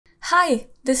Hi,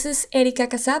 this is Erika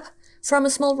from a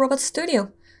small robot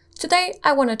studio. Today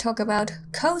I want to talk about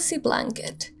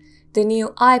CozyBlanket, the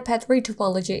new iPad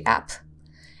retopology app.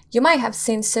 You might have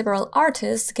seen several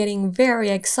artists getting very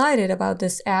excited about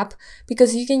this app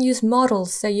because you can use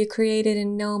models that you created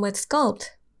in Nomad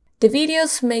Sculpt. The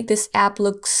videos make this app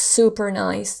look super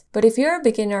nice, but if you're a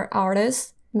beginner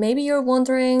artist, maybe you're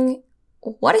wondering,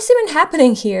 what is even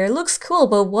happening here? It looks cool,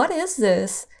 but what is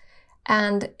this?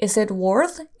 And is it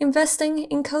worth investing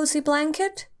in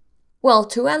CozyBlanket? Well,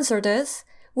 to answer this,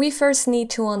 we first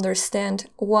need to understand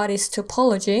what is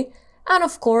topology and,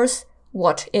 of course,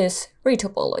 what is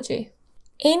retopology.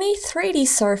 Any 3D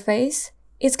surface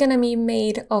is going to be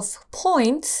made of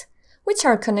points which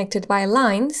are connected by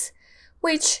lines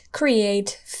which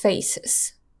create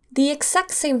faces. The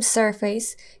exact same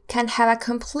surface can have a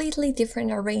completely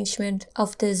different arrangement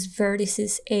of these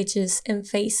vertices, edges, and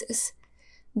faces.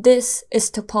 This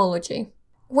is topology.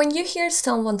 When you hear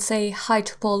someone say high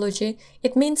topology,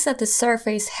 it means that the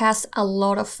surface has a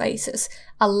lot of faces,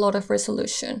 a lot of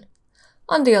resolution.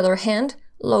 On the other hand,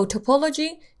 low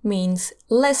topology means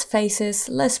less faces,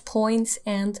 less points,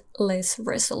 and less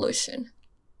resolution.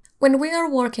 When we are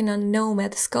working on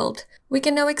Nomad Sculpt, we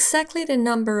can know exactly the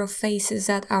number of faces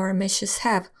that our meshes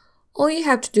have. All you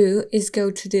have to do is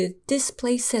go to the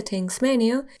Display Settings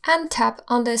menu and tap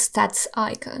on the Stats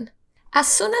icon. As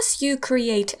soon as you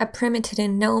create a primitive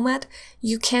in Nomad,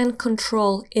 you can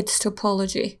control its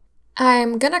topology.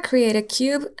 I'm gonna create a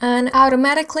cube and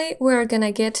automatically we're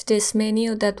gonna get this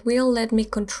menu that will let me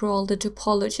control the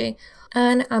topology.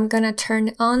 And I'm gonna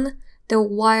turn on the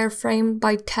wireframe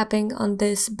by tapping on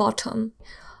this button.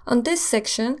 On this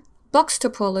section, box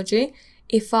topology,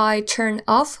 if I turn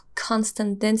off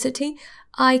constant density,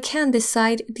 I can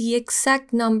decide the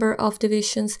exact number of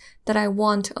divisions that I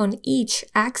want on each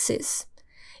axis.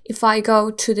 If I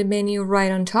go to the menu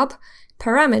right on top,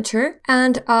 parameter,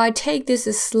 and I take this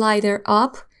slider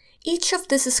up, each of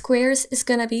these squares is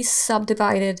gonna be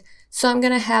subdivided. So I'm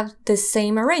gonna have the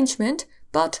same arrangement,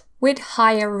 but with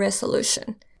higher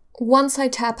resolution. Once I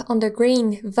tap on the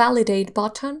green Validate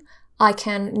button, I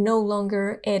can no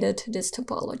longer edit this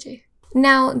topology.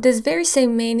 Now, this very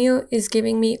same menu is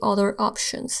giving me other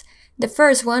options. The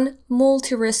first one,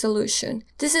 multi-resolution.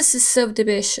 This is a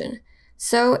subdivision.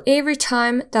 So every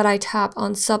time that I tap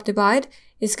on subdivide,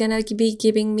 it's gonna be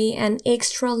giving me an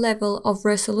extra level of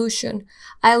resolution.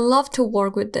 I love to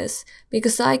work with this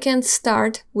because I can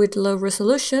start with low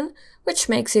resolution, which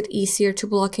makes it easier to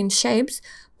block in shapes.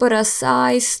 But as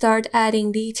I start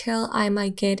adding detail, I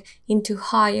might get into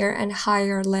higher and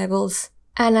higher levels.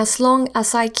 And as long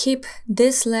as I keep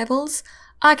these levels,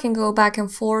 I can go back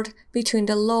and forth between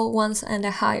the low ones and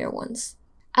the higher ones.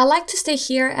 I like to stay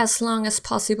here as long as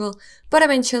possible, but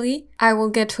eventually I will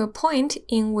get to a point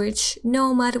in which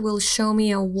Nomad will show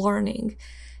me a warning.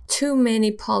 Too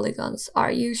many polygons.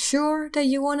 Are you sure that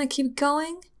you want to keep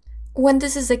going? When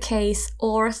this is the case,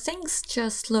 or things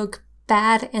just look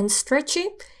bad and stretchy,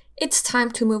 it's time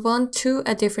to move on to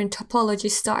a different topology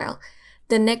style.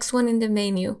 The next one in the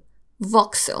menu,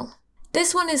 Voxel.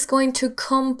 This one is going to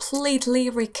completely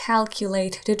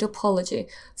recalculate the topology.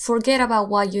 Forget about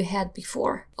what you had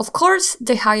before. Of course,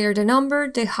 the higher the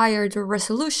number, the higher the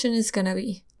resolution is gonna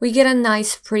be. We get a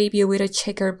nice preview with a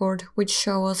checkerboard, which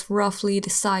shows us roughly the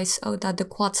size that the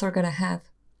quads are gonna have.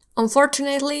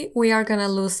 Unfortunately, we are gonna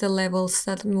lose the levels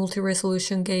that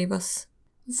multi-resolution gave us.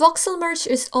 Voxel Merge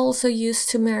is also used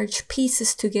to merge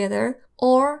pieces together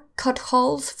or cut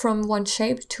holes from one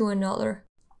shape to another.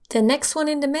 The next one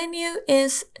in the menu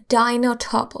is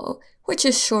Dynotopo, which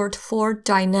is short for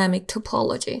dynamic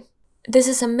topology. This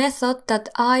is a method that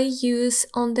I use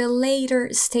on the later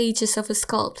stages of a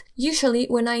sculpt, usually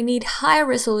when I need high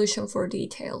resolution for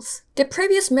details. The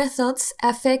previous methods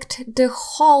affect the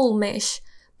whole mesh,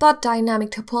 but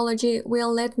dynamic topology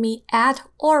will let me add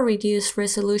or reduce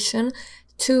resolution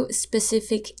to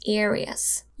specific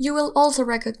areas. You will also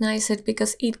recognize it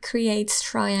because it creates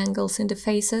triangles in the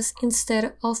faces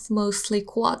instead of mostly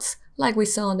quads, like we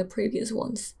saw on the previous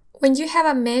ones. When you have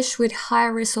a mesh with high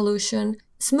resolution,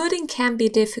 smoothing can be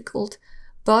difficult,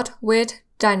 but with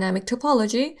dynamic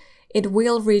topology, it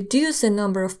will reduce the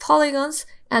number of polygons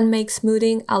and make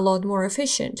smoothing a lot more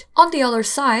efficient. On the other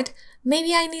side,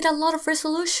 maybe I need a lot of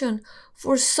resolution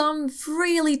for some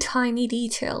really tiny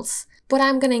details, but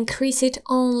I'm gonna increase it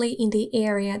only in the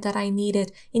area that I need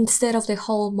it instead of the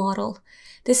whole model.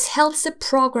 This helps the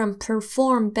program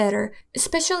perform better,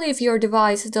 especially if your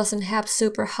device doesn't have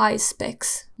super high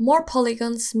specs. More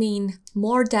polygons mean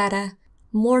more data.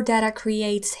 More data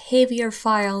creates heavier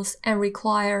files and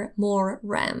require more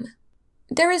RAM.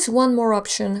 There is one more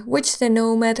option which the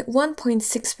Nomad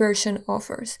 1.6 version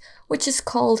offers, which is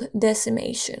called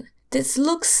Decimation. This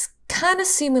looks kind of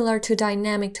similar to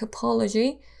dynamic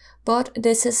topology, but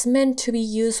this is meant to be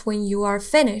used when you are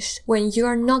finished, when you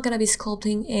are not going to be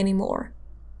sculpting anymore.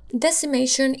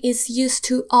 Decimation is used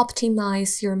to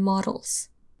optimize your models,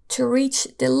 to reach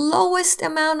the lowest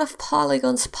amount of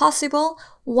polygons possible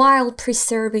while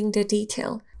preserving the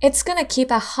detail. It's gonna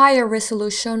keep a higher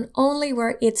resolution only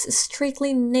where it's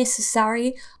strictly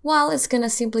necessary, while it's gonna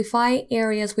simplify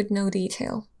areas with no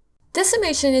detail.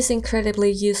 Decimation is incredibly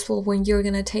useful when you're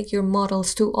gonna take your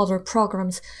models to other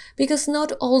programs, because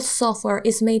not all software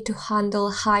is made to handle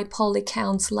high poly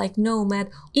counts like Nomad.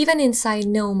 Even inside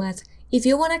Nomad, if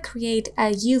you want to create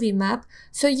a UV map,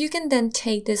 so you can then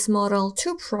take this model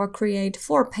to Procreate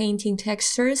for painting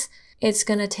textures, it's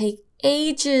gonna take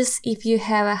ages if you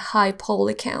have a high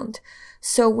poly count.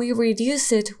 So we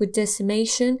reduce it with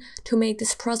Decimation to make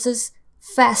this process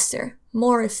faster,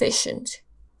 more efficient.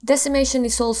 Decimation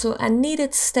is also a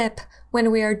needed step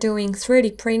when we are doing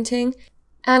 3D printing,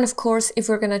 and of course if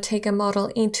we're gonna take a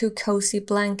model into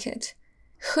CozyBlanket,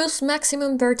 whose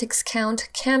maximum vertex count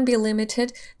can be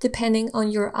limited depending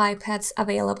on your iPad's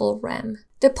available RAM.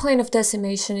 The point of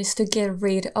Decimation is to get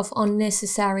rid of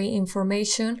unnecessary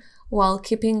information while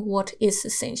keeping what is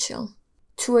essential,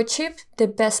 to achieve the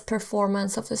best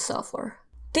performance of the software.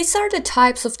 These are the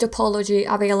types of topology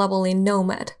available in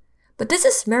Nomad, but this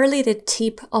is merely the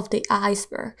tip of the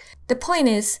iceberg. The point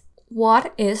is,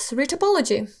 what is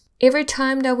retopology? Every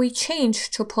time that we change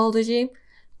topology,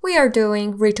 we are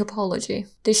doing retopology.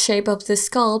 The shape of the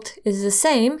sculpt is the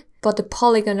same, but the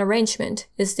polygon arrangement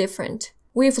is different.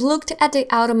 We've looked at the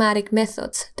automatic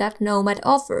methods that Nomad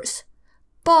offers,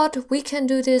 but we can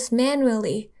do this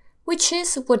manually, which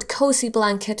is what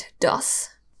CozyBlanket does.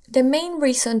 The main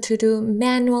reason to do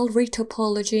manual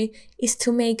retopology is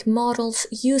to make models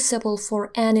usable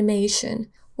for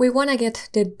animation. We want to get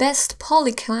the best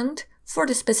poly count for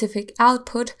the specific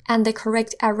output and the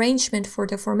correct arrangement for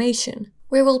the formation.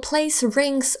 We will place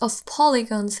rings of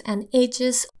polygons and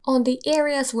edges on the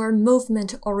areas where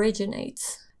movement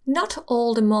originates. Not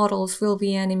all the models will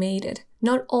be animated,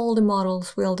 not all the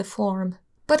models will deform.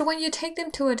 But when you take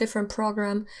them to a different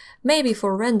program, maybe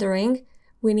for rendering,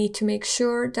 we need to make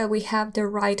sure that we have the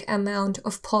right amount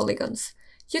of polygons.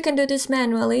 You can do this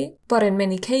manually, but in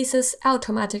many cases,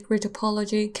 automatic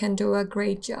retopology can do a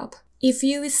great job. If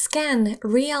you scan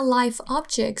real-life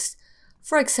objects,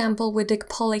 for example with the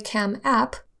Polycam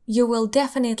app, you will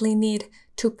definitely need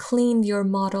to clean your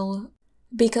model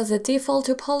because the default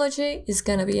topology is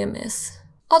gonna be a mess.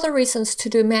 Other reasons to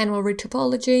do manual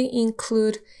retopology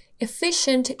include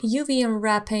efficient UV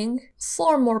unwrapping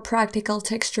for more practical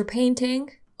texture painting,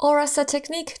 or as a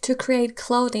technique to create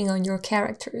clothing on your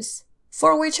characters,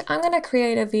 for which I'm gonna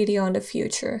create a video in the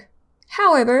future.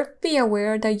 However, be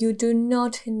aware that you do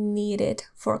not need it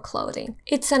for clothing.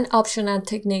 It's an optional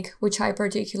technique which I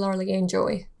particularly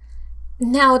enjoy.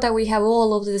 Now that we have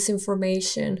all of this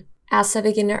information, as a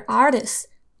beginner artist,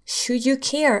 should you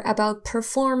care about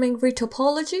performing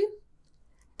retopology?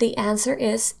 The answer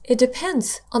is, it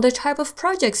depends on the type of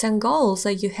projects and goals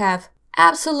that you have.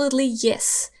 Absolutely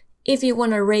yes, if you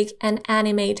want to rig and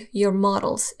animate your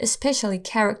models, especially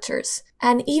characters.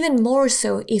 And even more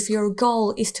so if your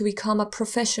goal is to become a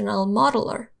professional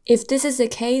modeler. If this is the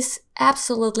case,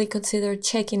 absolutely consider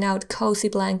checking out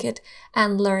CozyBlanket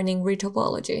and learning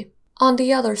retopology. On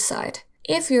the other side,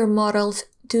 if your models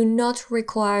do not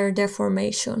require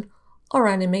deformation or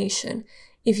animation,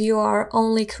 if you are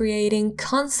only creating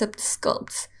concept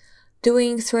sculpts,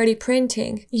 doing 3D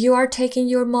printing, you are taking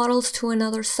your models to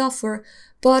another software,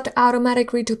 but automatic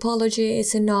retopology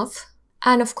is enough.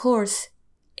 And of course,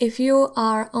 if you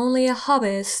are only a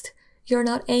hobbyist, you're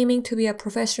not aiming to be a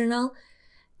professional,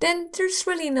 then there's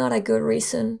really not a good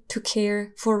reason to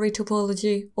care for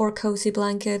retopology or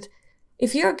CozyBlanket.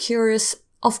 If you're curious,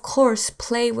 of course,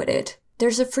 play with it.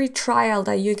 There's a free trial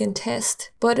that you can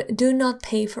test, but do not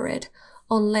pay for it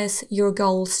unless your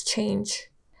goals change.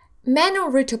 Manual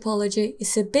retopology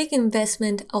is a big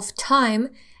investment of time,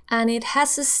 and it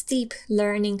has a steep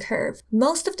learning curve.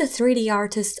 Most of the 3D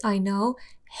artists I know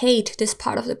hate this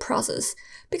part of the process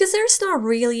because there's not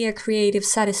really a creative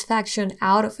satisfaction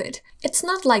out of it. It's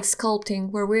not like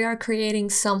sculpting where we are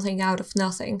creating something out of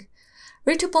nothing.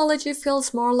 Retopology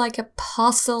feels more like a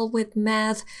puzzle with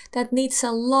math that needs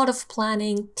a lot of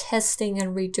planning, testing,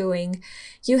 and redoing.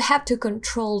 You have to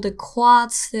control the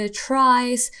quads, the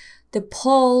tries, the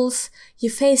poles. You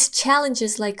face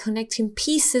challenges like connecting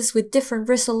pieces with different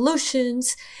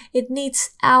resolutions. It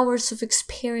needs hours of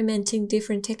experimenting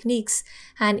different techniques,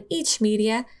 and each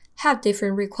media have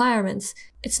different requirements.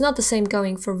 It's not the same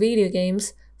going for video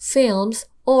games, films,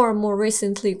 or more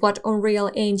recently what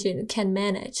Unreal Engine can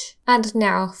manage. And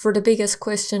now for the biggest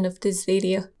question of this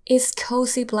video, is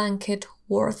CozyBlanket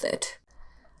worth it?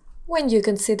 When you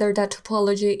consider that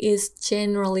topology is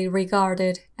generally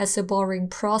regarded as a boring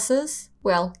process,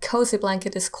 well,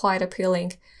 CozyBlanket is quite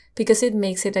appealing because it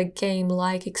makes it a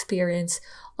game-like experience,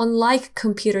 unlike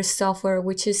computer software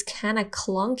which is kinda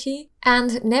clunky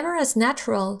and never as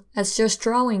natural as just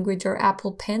drawing with your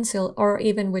Apple Pencil or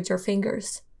even with your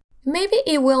fingers. Maybe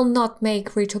it will not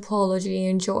make retopology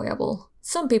enjoyable.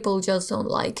 Some people just don't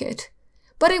like it.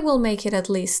 But it will make it at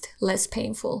least less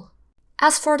painful.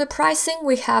 As for the pricing,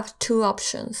 we have two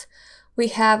options. We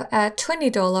have a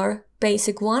 $20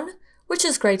 basic one, which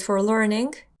is great for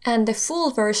learning, and the full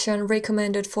version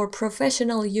recommended for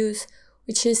professional use,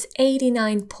 which is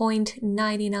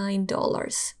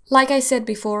 $89.99. Like I said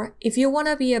before, if you want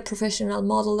to be a professional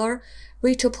modeler,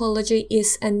 retopology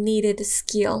is a needed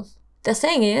skill. The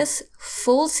thing is,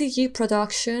 full CG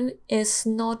production is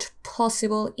not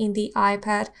possible in the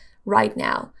iPad right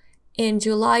now, in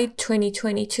July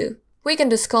 2022. We can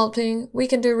do sculpting, we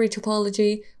can do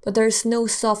retopology, but there's no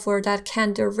software that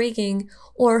can do rigging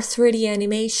or 3D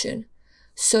animation.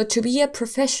 So to be a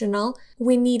professional,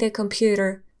 we need a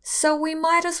computer. So we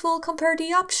might as well compare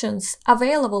the options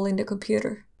available in the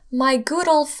computer. My good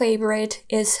old favorite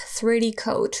is 3D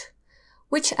Code,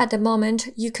 which at the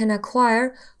moment you can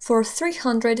acquire for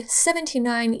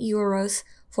 €379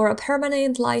 for a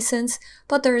permanent license,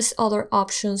 but there's other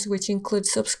options which include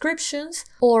subscriptions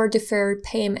or deferred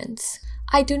payments.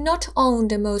 I do not own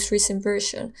the most recent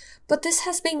version, but this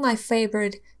has been my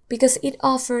favorite because it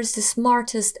offers the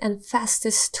smartest and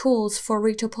fastest tools for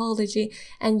retopology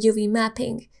and UV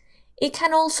mapping. It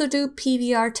can also do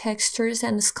PBR textures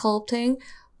and sculpting,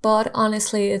 but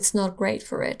honestly it's not great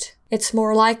for it. It's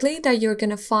more likely that you're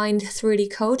gonna find 3D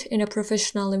Code in a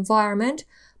professional environment,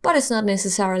 but it's not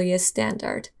necessarily a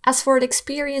standard. As for the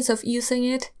experience of using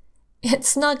it,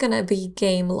 it's not gonna be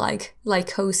game-like like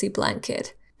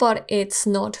CozyBlanket, but it's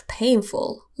not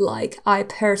painful like I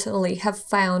personally have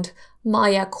found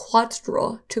Maya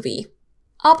Quattro to be.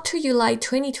 Up to July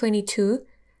 2022,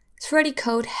 3D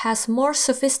Code has more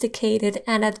sophisticated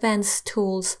and advanced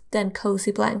tools than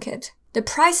CozyBlanket. The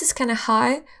price is kinda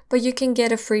high, but you can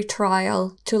get a free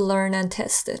trial to learn and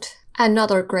test it.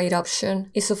 Another great option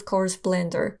is of course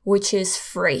Blender, which is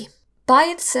free. By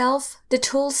itself, the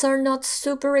tools are not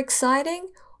super exciting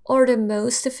or the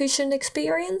most efficient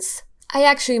experience. I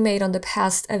actually made on the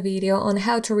past a video on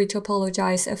how to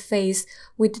retopologize a face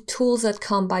with the tools that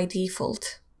come by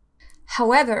default.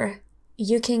 However,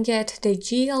 you can get the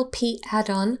GLP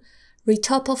add-on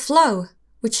Retopoflow,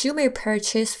 which you may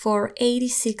purchase for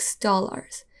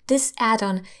 $86. This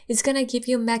add-on is gonna give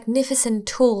you magnificent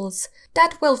tools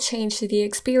that will change the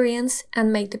experience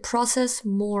and make the process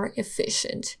more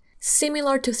efficient.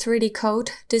 Similar to 3D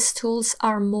Code, these tools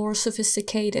are more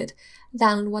sophisticated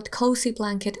than what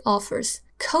CozyBlanket offers.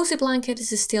 CozyBlanket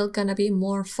is still gonna be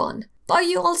more fun. But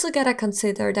you also gotta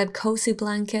consider that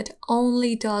CozyBlanket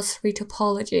only does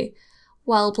retopology,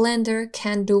 while Blender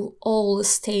can do all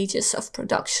stages of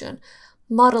production.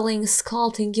 Modeling,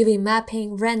 sculpting, UV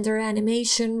mapping, render,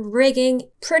 animation, rigging,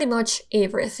 pretty much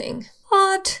everything.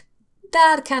 But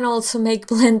that can also make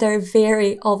Blender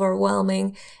very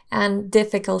overwhelming and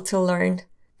difficult to learn.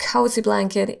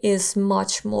 CozyBlanket is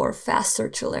much more faster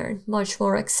to learn, much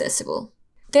more accessible.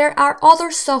 There are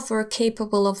other software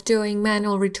capable of doing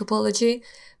manual retopology,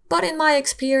 but in my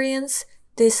experience,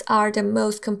 these are the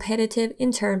most competitive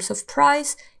in terms of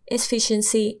price,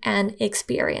 efficiency, and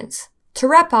experience. To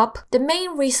wrap up, the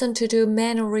main reason to do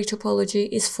manual retopology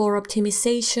is for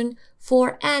optimization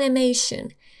for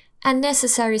animation, a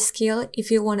necessary skill if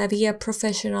you want to be a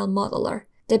professional modeler.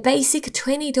 The basic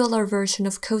 $20 version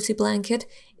of CozyBlanket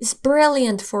is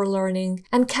brilliant for learning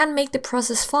and can make the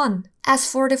process fun. As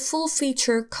for the full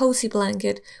feature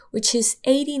CozyBlanket, which is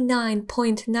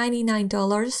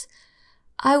 $89.99,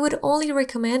 I would only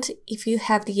recommend if you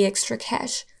have the extra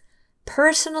cash.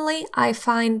 Personally, I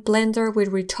find Blender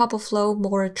with Retopoflow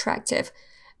more attractive.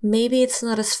 Maybe it's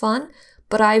not as fun,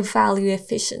 but I value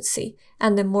efficiency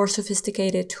and the more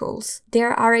sophisticated tools.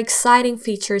 There are exciting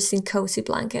features in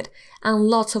CozyBlanket and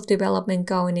lots of development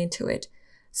going into it.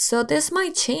 So this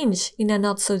might change in a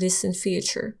not so distant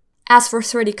future. As for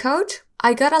 3D Code,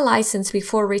 I got a license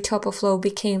before Retopoflow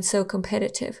became so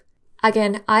competitive.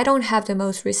 Again, I don't have the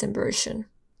most recent version.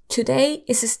 Today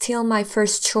is still my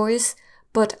first choice,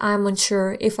 but I'm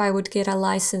unsure if I would get a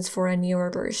license for a newer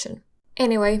version.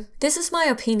 Anyway, this is my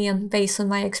opinion based on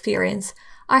my experience.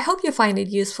 I hope you find it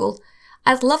useful.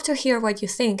 I'd love to hear what you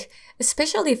think,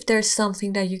 especially if there's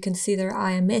something that you consider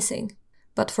I am missing.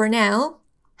 But for now,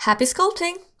 happy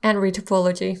sculpting and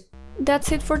retopology!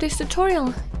 That's it for this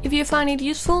tutorial. If you find it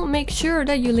useful, make sure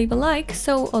that you leave a like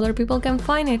so other people can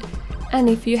find it. And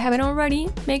if you haven't already,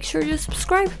 make sure you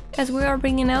subscribe, as we are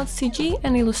bringing out CG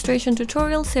and illustration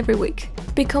tutorials every week.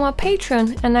 Become a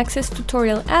patron and access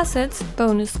tutorial assets,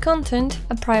 bonus content,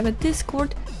 a private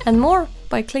Discord, and more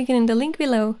by clicking in the link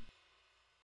below.